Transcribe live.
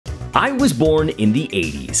I was born in the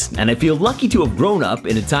 80s, and I feel lucky to have grown up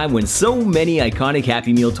in a time when so many iconic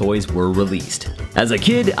Happy Meal toys were released. As a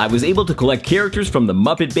kid, I was able to collect characters from the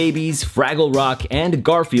Muppet Babies, Fraggle Rock, and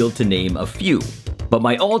Garfield to name a few. But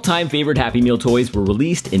my all-time favorite Happy Meal toys were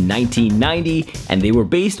released in 1990, and they were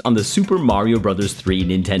based on the Super Mario Bros. 3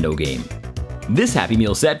 Nintendo game. This Happy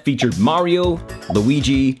Meal set featured Mario,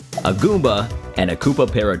 Luigi, a Goomba, and a Koopa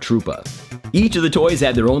Paratroopa. Each of the toys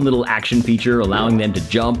had their own little action feature, allowing them to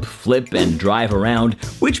jump, flip, and drive around,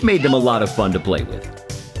 which made them a lot of fun to play with.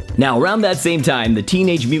 Now, around that same time, the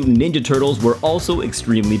Teenage Mutant Ninja Turtles were also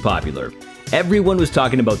extremely popular. Everyone was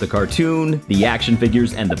talking about the cartoon, the action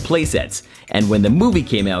figures, and the playsets, and when the movie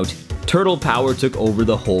came out, Turtle Power took over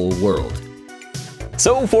the whole world.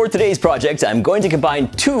 So for today's project, I'm going to combine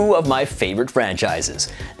two of my favorite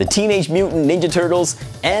franchises, the Teenage Mutant Ninja Turtles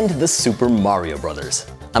and the Super Mario Bros.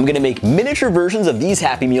 I'm going to make miniature versions of these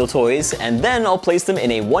Happy Meal toys, and then I'll place them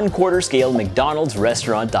in a 1/4 scale McDonald's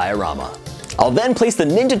restaurant diorama. I'll then place the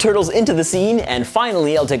Ninja Turtles into the scene, and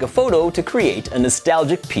finally I'll take a photo to create a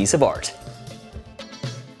nostalgic piece of art.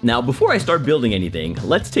 Now before I start building anything,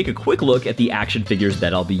 let's take a quick look at the action figures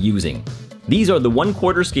that I'll be using. These are the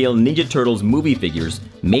 1/4 scale Ninja Turtles movie figures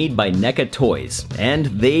made by NECA Toys, and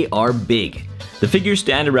they are big. The figures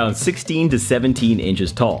stand around 16 to 17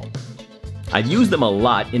 inches tall. I've used them a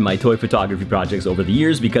lot in my toy photography projects over the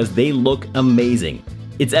years because they look amazing.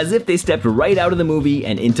 It's as if they stepped right out of the movie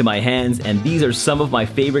and into my hands, and these are some of my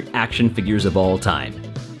favorite action figures of all time.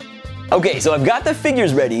 Okay, so I've got the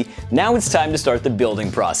figures ready, now it's time to start the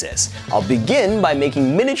building process. I'll begin by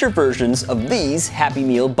making miniature versions of these Happy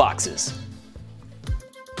Meal boxes.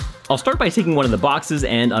 I'll start by taking one of the boxes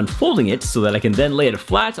and unfolding it so that I can then lay it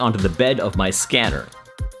flat onto the bed of my scanner.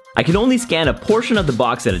 I can only scan a portion of the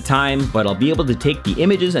box at a time, but I'll be able to take the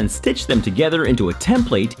images and stitch them together into a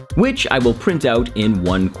template, which I will print out in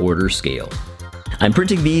 1/4 scale. I'm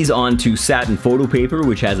printing these onto satin photo paper,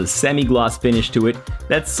 which has a semi-gloss finish to it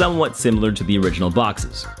that's somewhat similar to the original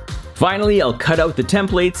boxes. Finally, I'll cut out the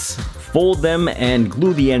templates, fold them, and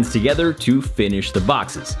glue the ends together to finish the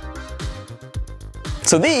boxes.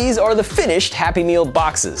 So these are the finished Happy Meal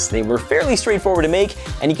boxes. They were fairly straightforward to make,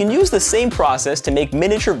 and you can use the same process to make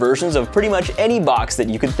miniature versions of pretty much any box that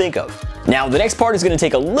you can think of. Now, the next part is going to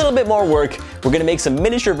take a little bit more work. We're going to make some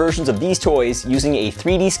miniature versions of these toys using a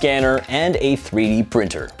 3D scanner and a 3D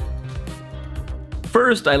printer.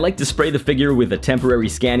 First, I like to spray the figure with a temporary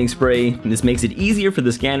scanning spray, and this makes it easier for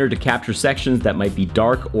the scanner to capture sections that might be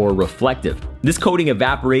dark or reflective. This coating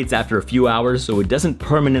evaporates after a few hours, so it doesn't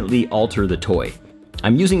permanently alter the toy.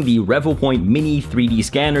 I'm using the Revopoint MINI 3D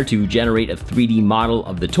scanner to generate a 3D model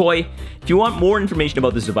of the toy. If you want more information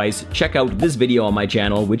about this device, check out this video on my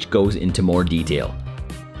channel, which goes into more detail.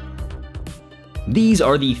 These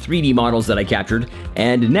are the 3D models that I captured,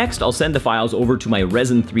 and next I'll send the files over to my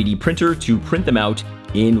resin 3D printer to print them out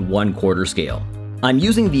in 1/4 scale. I'm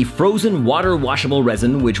using the Phrozen Water Washable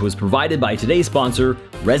resin, which was provided by today's sponsor,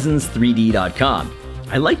 resins3d.com.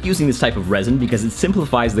 I like using this type of resin because it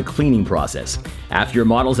simplifies the cleaning process. After your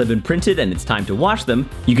models have been printed and it's time to wash them,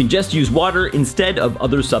 you can just use water instead of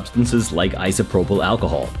other substances like isopropyl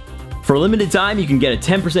alcohol. For a limited time, you can get a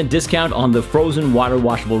 10% discount on the Phrozen Water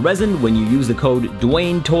Washable resin when you use the code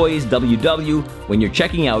DwayneToysWW when you're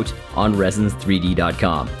checking out on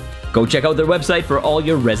resins3d.com. Go check out their website for all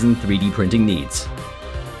your resin 3D printing needs.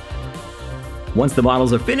 Once the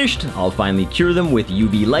models are finished, I'll finally cure them with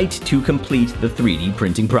UV light to complete the 3D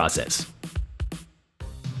printing process.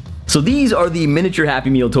 So these are the miniature Happy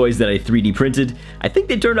Meal toys that I 3D printed. I think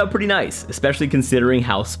they turned out pretty nice, especially considering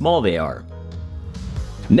how small they are.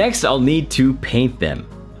 Next, I'll need to paint them.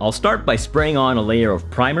 I'll start by spraying on a layer of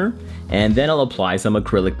primer, and then I'll apply some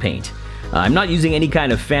acrylic paint. I'm not using any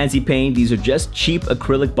kind of fancy paint, these are just cheap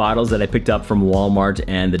acrylic bottles that I picked up from Walmart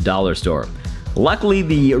and the dollar store. Luckily,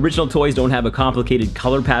 the original toys don't have a complicated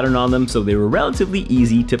color pattern on them, so they were relatively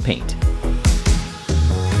easy to paint.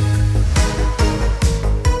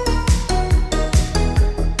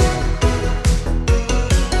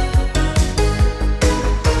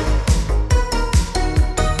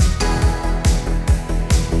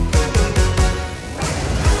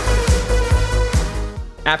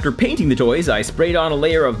 After painting the toys, I sprayed on a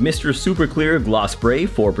layer of Mr. Super Clear gloss spray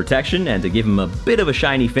for protection and to give them a bit of a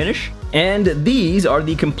shiny finish. And these are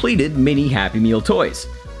the completed mini Happy Meal toys.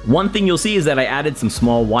 One thing you'll see is that I added some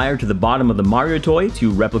small wire to the bottom of the Mario toy to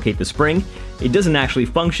replicate the spring. It doesn't actually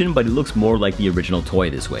function, but it looks more like the original toy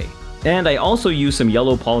this way. And I also used some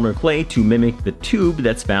yellow polymer clay to mimic the tube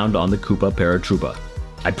that's found on the Koopa Paratroopa.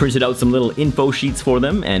 I printed out some little info sheets for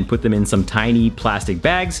them and put them in some tiny plastic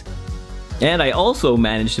bags. And I also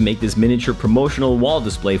managed to make this miniature promotional wall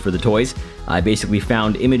display for the toys. I basically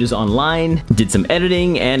found images online, did some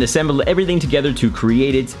editing, and assembled everything together to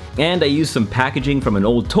create it, and I used some packaging from an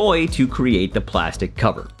old toy to create the plastic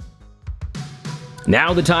cover.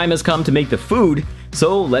 Now the time has come to make the food,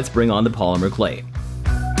 so let's bring on the polymer clay.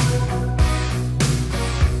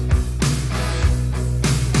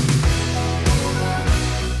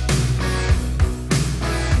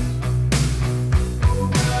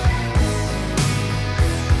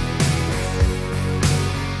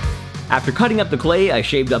 After cutting up the clay, I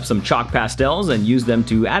shaved up some chalk pastels and used them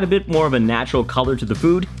to add a bit more of a natural color to the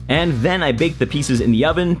food, and then I baked the pieces in the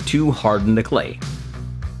oven to harden the clay.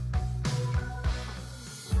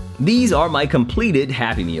 These are my completed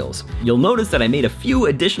Happy Meals. You'll notice that I made a few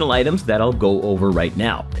additional items that I'll go over right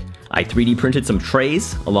now. I 3D printed some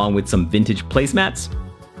trays along with some vintage placemats.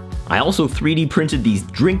 I also 3D printed these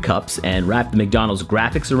drink cups and wrapped the McDonald's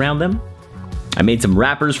graphics around them. I made some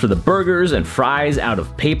wrappers for the burgers and fries out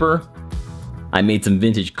of paper. I made some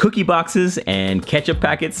vintage cookie boxes and ketchup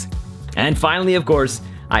packets. And finally, of course,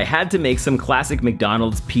 I had to make some classic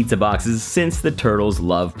McDonald's pizza boxes since the turtles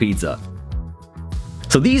love pizza.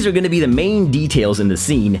 So these are going to be the main details in the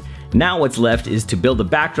scene. Now what's left is to build a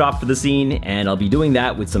backdrop for the scene, and I'll be doing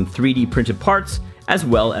that with some 3D printed parts as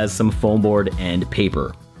well as some foam board and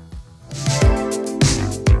paper.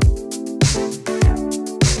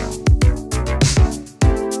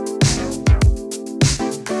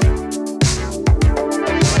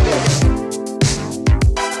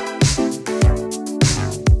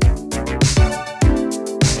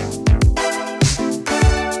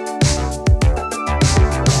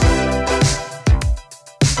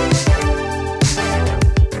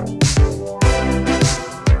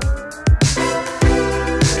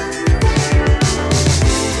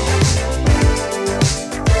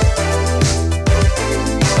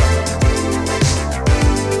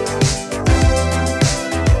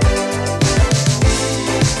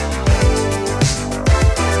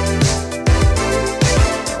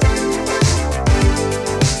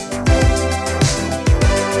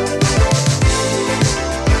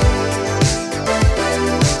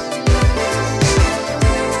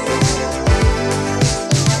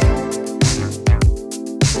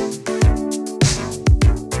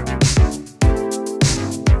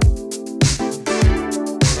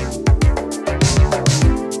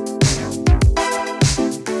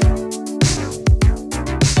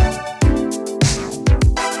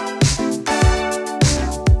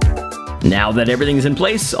 Now that everything's in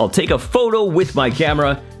place, I'll take a photo with my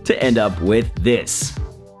camera to end up with this.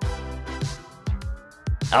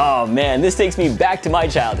 Oh man, this takes me back to my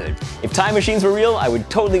childhood. If time machines were real, I would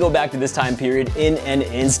totally go back to this time period in an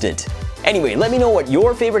instant. Anyway, let me know what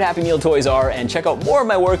your favorite Happy Meal toys are, and check out more of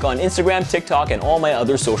my work on Instagram, TikTok, and all my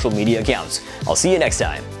other social media accounts. I'll see you next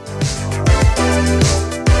time.